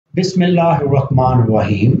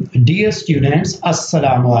Bismillahirrahmanirrahim. Dear students,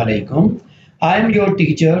 Assalamu alaikum. I am your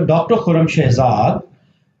teacher, Dr. Khurram Shehzad.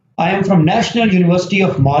 I am from National University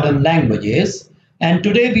of Modern Languages, and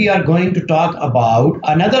today we are going to talk about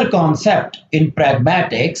another concept in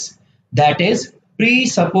pragmatics, that is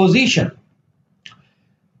presupposition.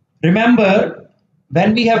 Remember,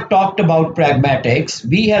 when we have talked about pragmatics,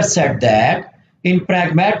 we have said that in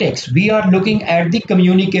pragmatics we are looking at the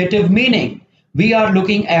communicative meaning. We are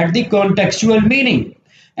looking at the contextual meaning.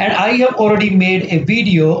 And I have already made a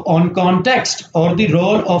video on context or the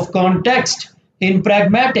role of context in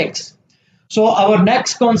pragmatics. So our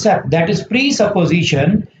next concept, that is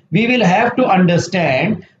presupposition, we will have to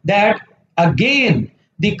understand that again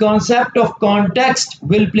the concept of context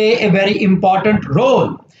will play a very important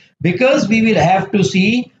role, because we will have to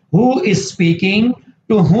see who is speaking,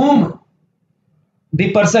 to whom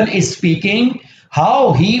the person is speaking,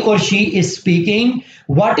 how he or she is speaking,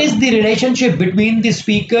 what is the relationship between the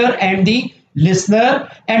speaker and the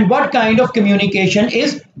listener, and what kind of communication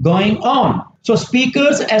is going on. So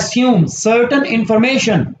speakers assume certain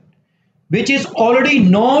information which is already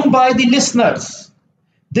known by the listeners.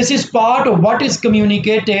 This is part of what is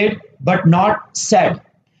communicated but not said.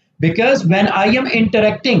 Because when I am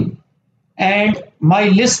interacting and my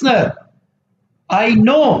listener, I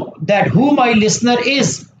know that who my listener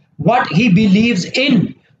is, what he believes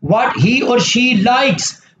in, what he or she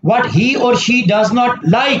likes, what he or she does not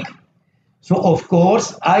like. So of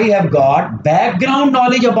course, I have got background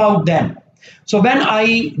knowledge about them. So when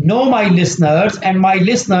I know my listeners and my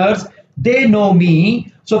listeners, they know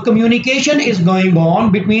me. So communication is going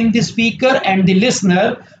on between the speaker and the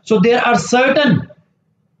listener. So there are certain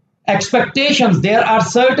expectations, there are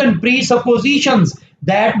certain presuppositions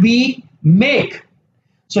that we make.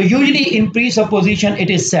 So usually in presupposition, it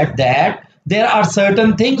is said that there are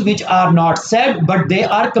certain things which are not said, but they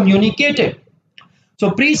are communicated.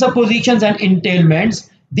 So presuppositions and entailments,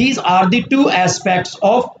 these are the two aspects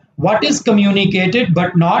of what is communicated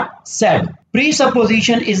but not said.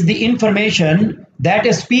 Presupposition is the information that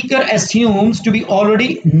a speaker assumes to be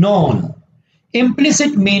already known.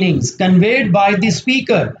 Implicit meanings conveyed by the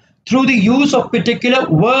speaker through the use of particular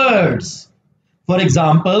words. For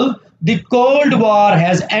example, the Cold War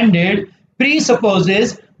has ended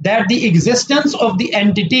presupposes that the existence of the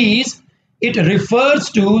entities it refers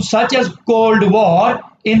to, such as Cold War,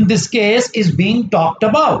 in this case is being talked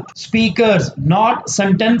about. Speakers, not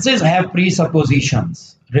sentences, have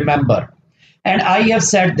presuppositions, remember. And I have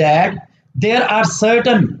said that there are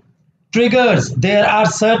certain triggers, there are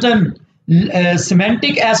certain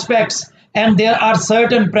semantic aspects, and there are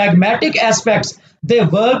certain pragmatic aspects. They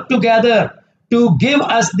work together to give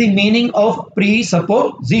us the meaning of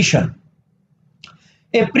presupposition.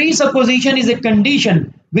 A presupposition is a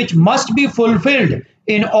condition which must be fulfilled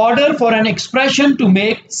in order for an expression to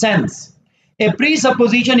make sense. A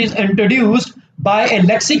presupposition is introduced by a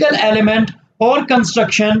lexical element or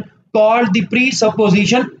construction called the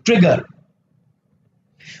presupposition trigger.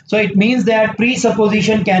 So it means that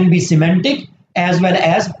presupposition can be semantic as well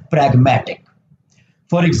as pragmatic.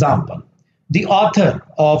 For example, the author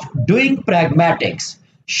of Doing Pragmatics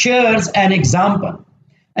shares an example,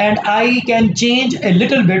 and I can change a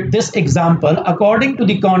little bit this example according to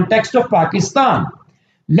the context of Pakistan.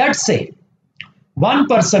 Let's say one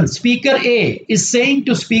person, speaker A, is saying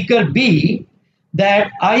to speaker B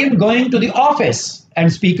that I am going to the office,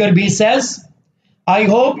 and speaker B says, I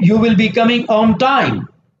hope you will be coming on time.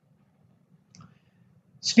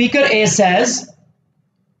 Speaker A says,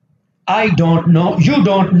 I don't know, you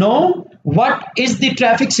don't know what is the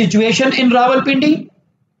traffic situation in Rawalpindi?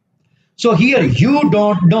 So here you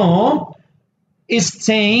don't know is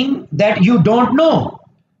saying that you don't know.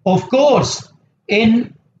 Of course,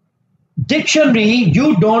 in dictionary,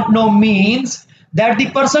 you don't know means that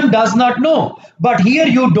the person does not know. But here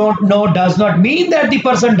you don't know does not mean that the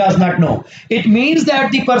person does not know. It means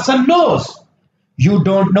that the person knows. You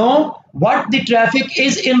don't know what the traffic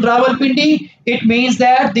is in Rawalpindi. It means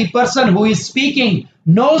that the person who is speaking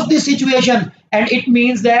knows the situation, and it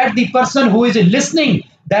means that the person who is listening,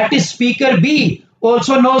 that is speaker B,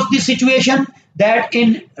 also knows the situation, that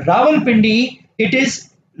in Rawalpindi it is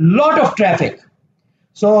lot of traffic.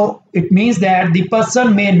 So it means that the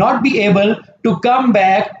person may not be able to come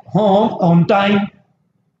back home on time.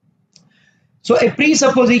 So a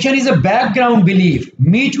presupposition is a background belief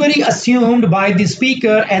mutually assumed by the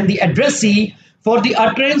speaker and the addressee for the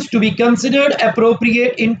utterance to be considered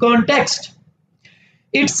appropriate in context.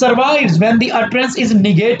 It survives when the utterance is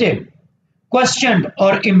negated, questioned,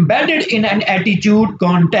 or embedded in an attitude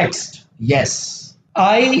context. Yes,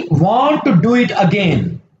 I want to do it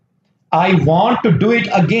again. I want to do it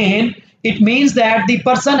again, it means that the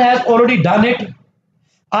person has already done it.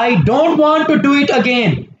 I don't want to do it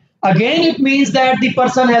again. Again, it means that the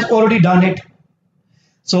person has already done it.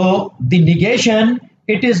 So the negation,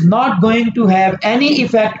 it is not going to have any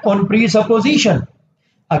effect on presupposition.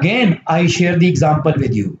 Again, I share the example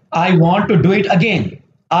with you. I want to do it again.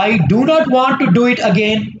 I do not want to do it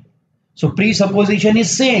again. So presupposition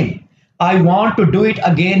is same. I want to do it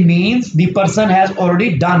again means the person has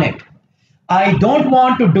already done it. I don't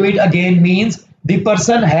want to do it again means the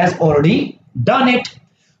person has already done it.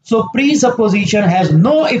 So presupposition has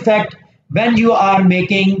no effect when you are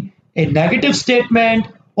making a negative statement,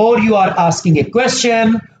 or you are asking a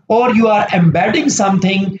question, or you are embedding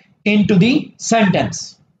something into the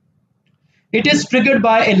sentence. It is triggered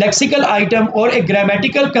by a lexical item or a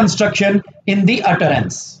grammatical construction in the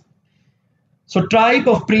utterance. So type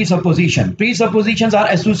of presupposition. Presuppositions are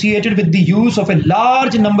associated with the use of a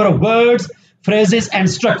large number of words, phrases, and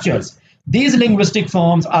structures. These linguistic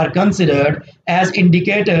forms are considered as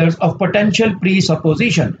indicators of potential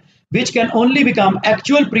presupposition, which can only become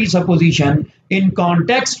actual presupposition in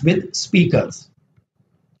context with speakers.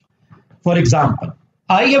 For example,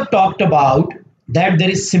 I have talked about that there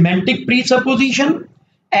is semantic presupposition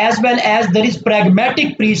as well as there is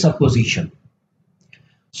pragmatic presupposition.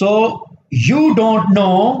 So you don't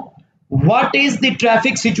know what is the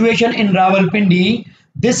traffic situation in Rawalpindi.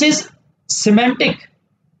 This is semantic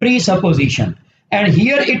presupposition, and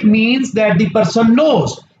here it means that the person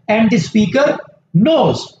knows and the speaker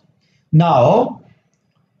knows. Now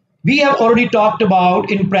we have already talked about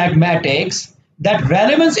in pragmatics that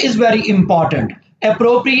relevance is very important,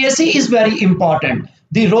 appropriacy is very important,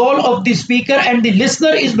 the role of the speaker and the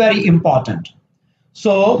listener is very important.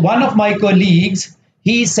 So one of my colleagues,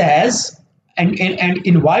 he says and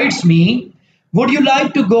invites me, would you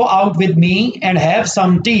like to go out with me and have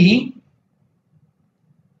some tea?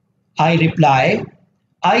 I reply,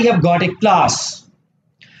 I have got a class.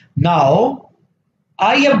 Now,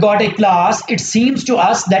 I have got a class, it seems to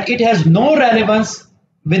us that it has no relevance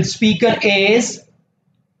with speaker A's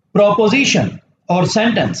proposition or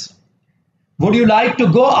sentence. Would you like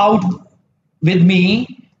to go out with me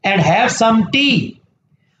and have some tea?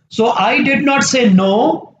 So I did not say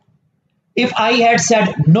no. If I had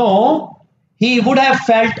said no, he would have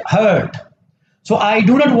felt hurt. So I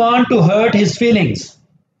do not want to hurt his feelings.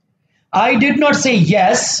 I did not say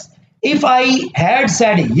yes. If I had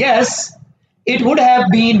said yes, it would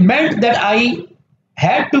have been meant that I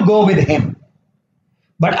had to go with him.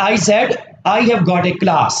 But I said, I have got a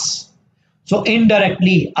class. So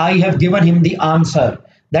indirectly, I have given him the answer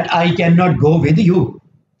that I cannot go with you.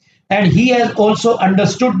 And he has also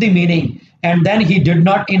understood the meaning, and then he did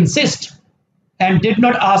not insist and did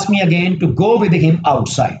not ask me again to go with him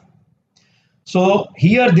outside. So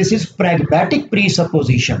here this is pragmatic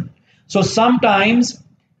presupposition. So sometimes,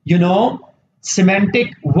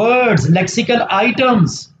 semantic words, lexical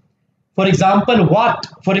items, for example, what,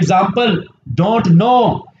 for example, don't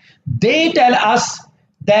know, they tell us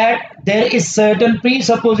that there is certain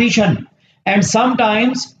presupposition, and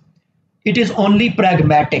sometimes it is only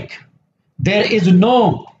pragmatic. There is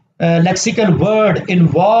no lexical word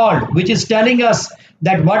involved which is telling us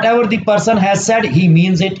that whatever the person has said, he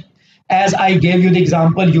means it. As I gave you the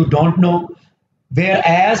example, you don't know,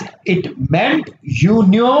 whereas it meant you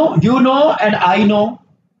know, and I know.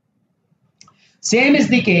 Same is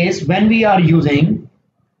the case when we are using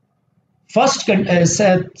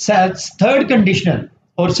third conditional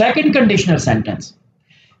or second conditional sentence.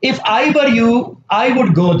 If I were you, I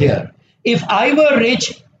would go there. If I were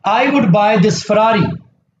rich, I would buy this Ferrari.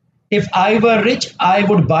 If I were rich, I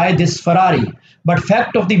would buy this Ferrari. But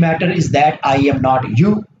fact of the matter is that I am not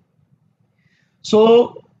you.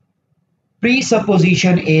 So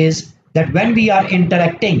presupposition is that when we are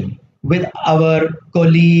interacting with our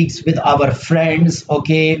colleagues, with our friends,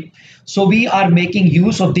 okay, so we are making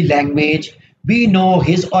use of the language. We know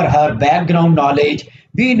his or her background knowledge.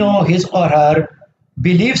 We know his or her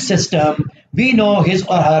belief system. We know his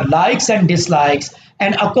or her likes and dislikes,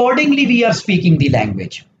 and accordingly we are speaking the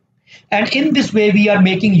language. And in this way we are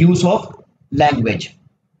making use of language.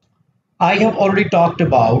 I have already talked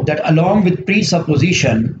about that along with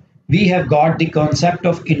presupposition, we have got the concept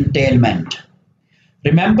of entailment.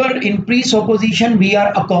 Remember, in presupposition, we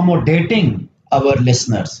are accommodating our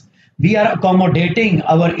listeners. We are accommodating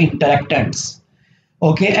our interactants.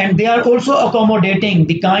 Okay, and they are also accommodating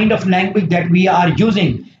the kind of language that we are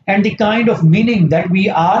using and the kind of meaning that we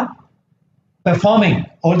are performing,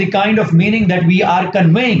 or the kind of meaning that we are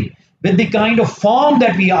conveying with the kind of form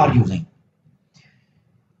that we are using.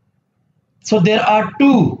 So there are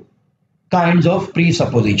two kinds of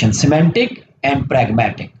presupposition, semantic and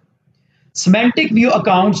pragmatic. Semantic view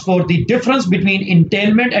accounts for the difference between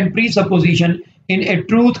entailment and presupposition in a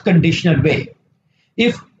truth conditional way.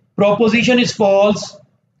 If proposition is false,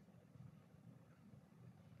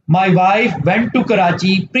 my wife went to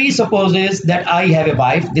Karachi presupposes that I have a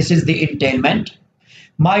wife. This is the entailment.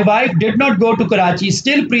 My wife did not go to Karachi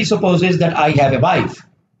still presupposes that I have a wife.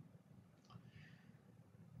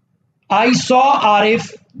 I saw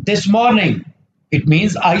Arif this morning. It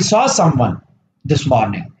means I saw someone this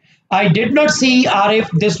morning. I did not see Arif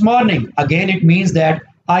this morning. Again, it means that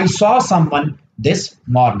I saw someone this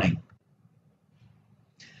morning.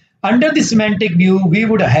 Under the semantic view, we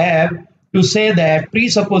would have to say that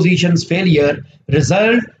presupposition's failure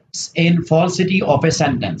results in falsity of a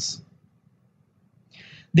sentence.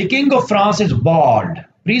 The king of France is bald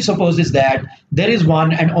presupposes that there is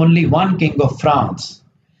one and only one king of France.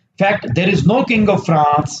 In fact, there is no king of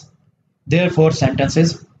France, therefore sentence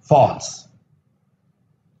is false.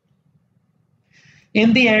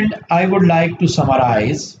 In the end, I would like to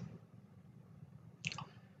summarize.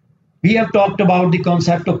 We have talked about the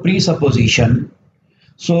concept of presupposition.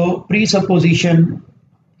 So presupposition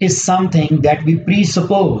is something that we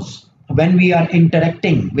presuppose when we are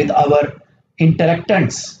interacting with our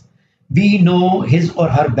interactants. We know his or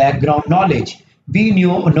her background knowledge. We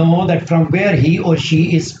know that from where he or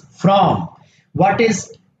she is from, what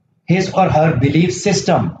is his or her belief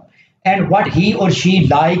system, and what he or she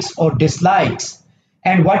likes or dislikes,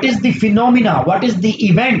 and what is the phenomena, what is the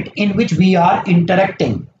event in which we are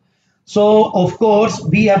interacting. So, of course,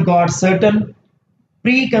 we have got certain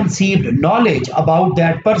preconceived knowledge about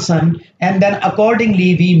that person, and then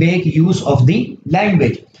accordingly we make use of the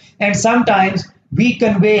language. And sometimes we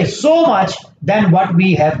convey so much than what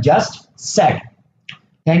we have just said.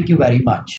 Thank you very much.